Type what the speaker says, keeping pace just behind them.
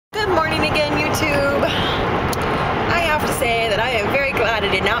Good morning again, YouTube. I have to say that I am very glad I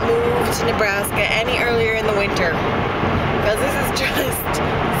did not move to Nebraska any earlier in the winter, because this is just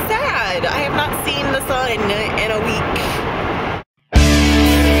sad. I have not seen the sun in a week.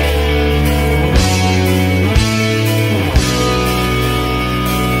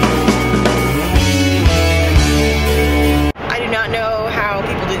 I do not know how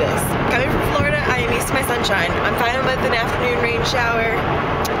people do this. Coming from Florida, I am used to my sunshine. I'm fine with an afternoon rain shower.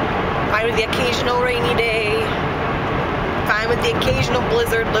 Fine with the occasional rainy day, fine with the occasional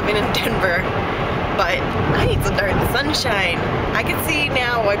blizzard living in Denver, but I need some darn sunshine. I can see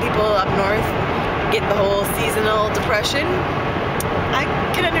now why people up north get the whole seasonal depression. I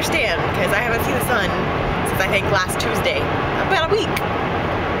can understand, because I haven't seen the sun since I think last Tuesday, about a week.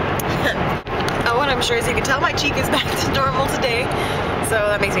 Oh, and I'm sure as you can tell, my cheek is back to normal today, so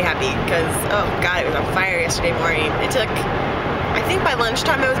that makes me happy, because, oh god, it was on fire yesterday morning. It took, I think by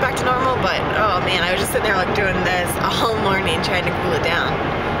lunchtime it was back to normal, but oh man, I was just sitting there like doing this all morning trying to cool it down.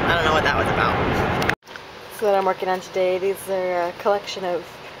 I don't know what that was about. So what I'm working on today, these are a collection of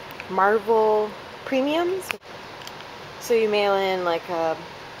Marvel premiums. So you mail in like a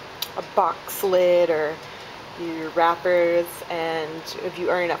box lid or your wrappers, and if you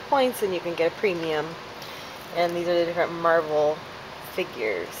earn enough points then you can get a premium. And these are the different Marvel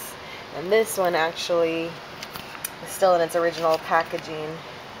figures. And this one actually is still in its original packaging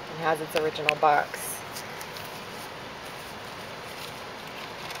and has its original box.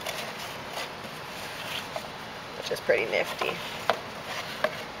 Which is pretty nifty.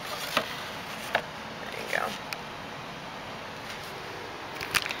 There you go.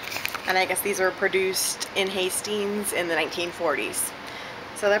 And I guess these were produced in Hastings in the 1940s.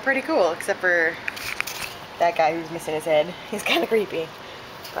 So they're pretty cool, except for that guy who's missing his head. He's kind of creepy,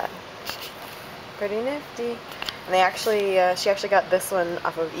 but pretty nifty. And they actually, she actually got this one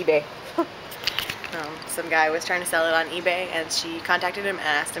off of eBay. Some guy was trying to sell it on eBay, and she contacted him and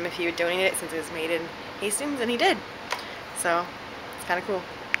asked him if he would donate it since it was made in Hastings, and he did. So it's kind of cool.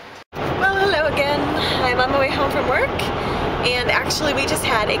 Well, hello again. I'm on my way home from work, and actually we just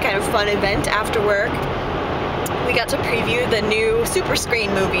had a kind of fun event after work. We got to preview the new Super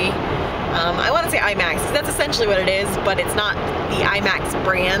Screen movie. I want to say IMAX, because that's essentially what it is, but it's not the IMAX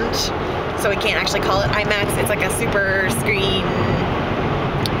brand, so we can't actually call it IMAX. It's like a super screen.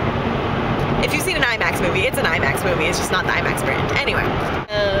 If you've seen an IMAX movie, it's an IMAX movie, it's just not the IMAX brand. Anyway,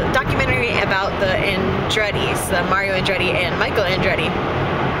 a documentary about the Andretti's, Mario Andretti and Michael Andretti.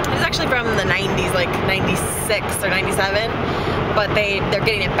 It's actually from the 90s, like 96 or 97, but they're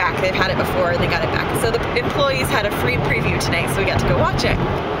getting it back. They've had it before and they got it back. So the employees had a free preview tonight, so we got to go watch it.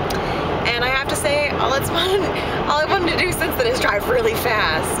 And I have to say, all I wanted to do since then is drive really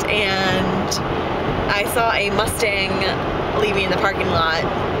fast. And I saw a Mustang leaving the parking lot,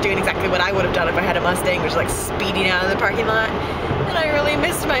 doing exactly what I would have done if I had a Mustang, which is like speeding out of the parking lot. And I really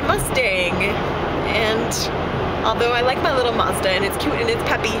missed my Mustang. And although I like my little Mazda and it's cute and it's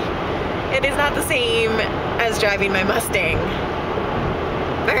peppy, it is not the same as driving my Mustang.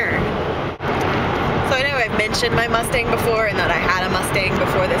 So I know I've mentioned my Mustang before and that I had a Mustang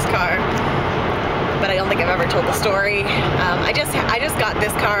before this car, but I don't think I've ever told the story. I just got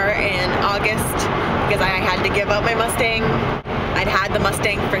this car in August because I had to give up my Mustang. I'd had the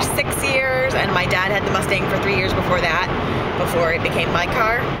Mustang for 6 years, and my dad had the Mustang for 3 years before that, before it became my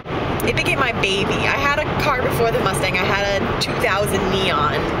car. It became my baby. I had a car before the Mustang. I had a 2000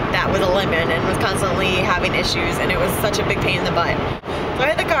 Neon that was a lemon and was constantly having issues, and it was such a big pain in the butt. So I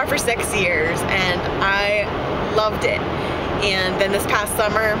had the car for 6 years and I loved it. And then this past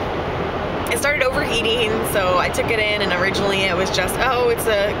summer, it started overheating, so I took it in, and originally it was just, oh, it's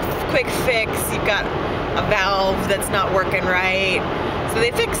a quick fix. You've got a valve that's not working right. So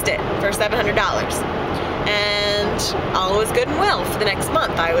they fixed it for $700. And all was good and well for the next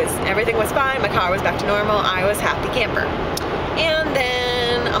month. Everything was fine, my car was back to normal, I was happy camper. And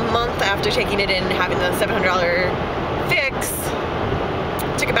then a month after taking it in and having the $700 fix,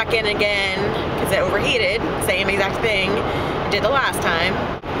 took it back in again because it overheated, same exact thing I did the last time.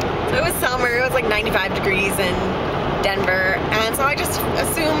 So it was summer, it was like 95 degrees in Denver, and so I just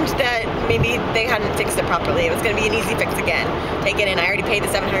assumed that maybe they hadn't fixed it properly. It was going to be an easy fix again. Take it in, I already paid the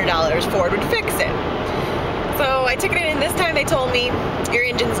 $700, Ford would fix it. So I took it in, this time they told me, your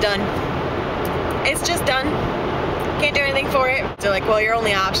engine's done. It's just done. Can't do anything for it. They're like, well, your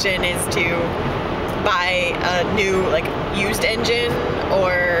only option is to buy a new, like, used engine,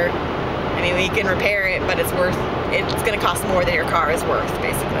 or, I mean, we can repair it, but it's gonna cost more than your car is worth,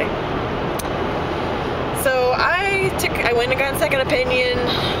 basically. So I went and got a second opinion.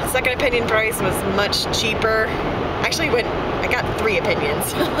 Second opinion price was much cheaper. Actually, I got 3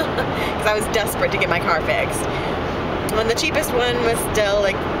 opinions because I was desperate to get my car fixed. And the cheapest one was still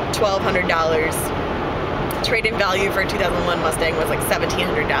like $1,200. Trade-in value for a 2001 Mustang was like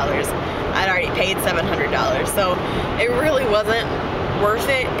 $1,700. I'd already paid $700, so it really wasn't worth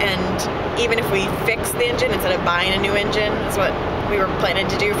it. And even if we fixed the engine instead of buying a new engine, that's what we were planning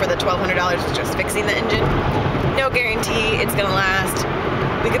to do for the $1,200, was just fixing the engine. No guarantee it's gonna last.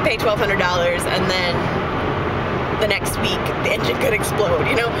 We could pay $1,200 and then the next week the engine could explode,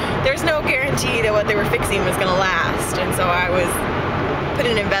 you know? There's no guarantee that what they were fixing was gonna last, and so I was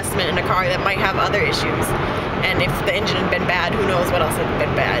putting an investment in a car that might have other issues, and if the engine had been bad, who knows what else had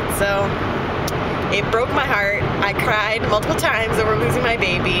been bad. So it broke my heart. I cried multiple times over losing my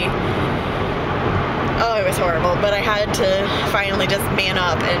baby. Oh, it was horrible, but I had to finally just man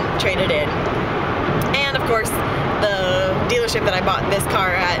up and trade it in. And of course, the dealership that I bought this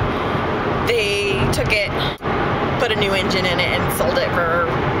car at, they took it, put a new engine in it, and sold it for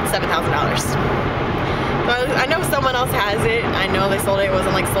 $7,000. So I know someone else has it. I know they sold it. It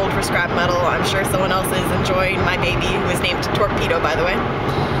wasn't like sold for scrap metal. I'm sure someone else is enjoying my baby, who is named Torpedo, by the way.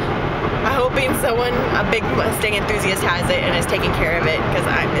 I'm hoping someone, a big Mustang enthusiast, has it and is taking care of it, because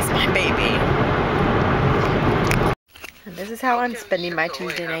I miss my baby. And this is how I'm spending my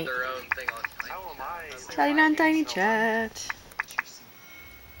Tuesday night. Chatting on Tiny Chat.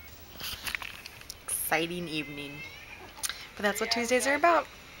 Exciting evening. But that's what Tuesdays are about.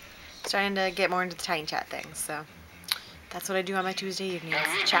 Trying to get more into the Tiny Chat things, so that's what I do on my Tuesday evenings.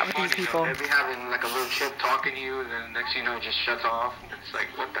 Chat with these people. Maybe having like a little chip talking to you, and then next thing you know it just shuts off. It's like,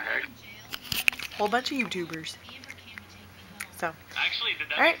 what the heck? Whole bunch of YouTubers. So,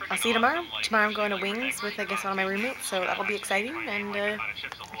 alright, I'll see you tomorrow. Tomorrow I'm going to Wings with, I guess, one of my roommates, so that'll be exciting, and I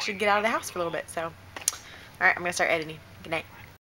should get out of the house for a little bit, so. Alright, I'm going to start editing. Good night.